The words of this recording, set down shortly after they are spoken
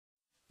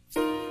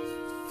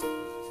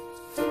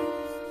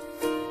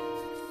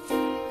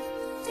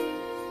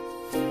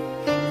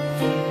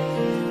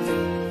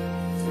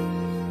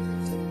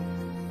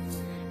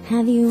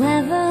Have you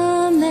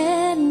ever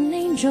met an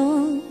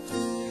angel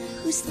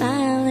whose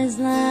smile is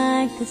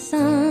like the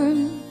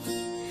sun,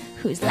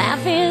 whose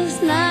laugh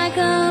is like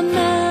a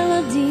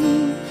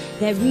melody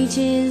that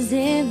reaches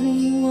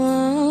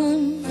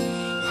everyone?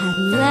 Have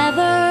you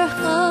ever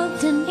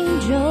hugged an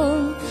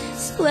angel,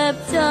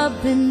 swept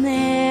up in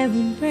their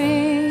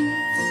embrace?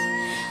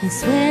 I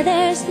swear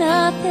there's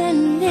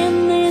nothing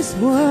in this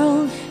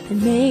world that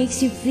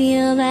makes you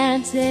feel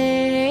that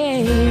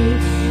safe.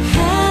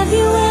 Have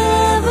you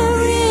ever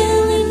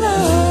really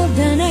loved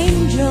an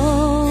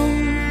angel?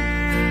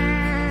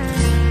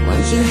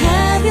 Once you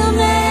have, you'll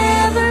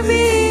never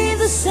be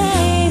the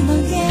same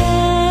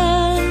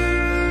again.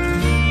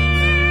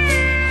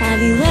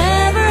 Have you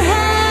ever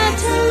had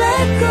to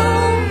let go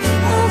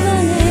of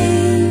an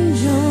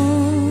angel?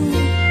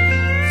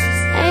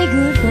 Say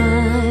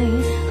goodbye,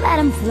 let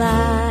him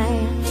fly,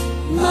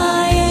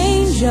 my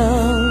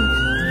angel,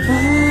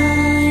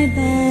 my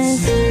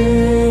best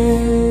friend.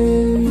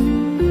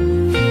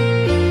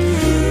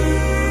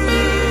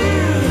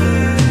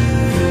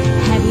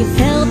 Have you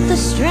felt the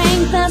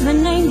strength of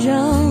an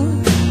angel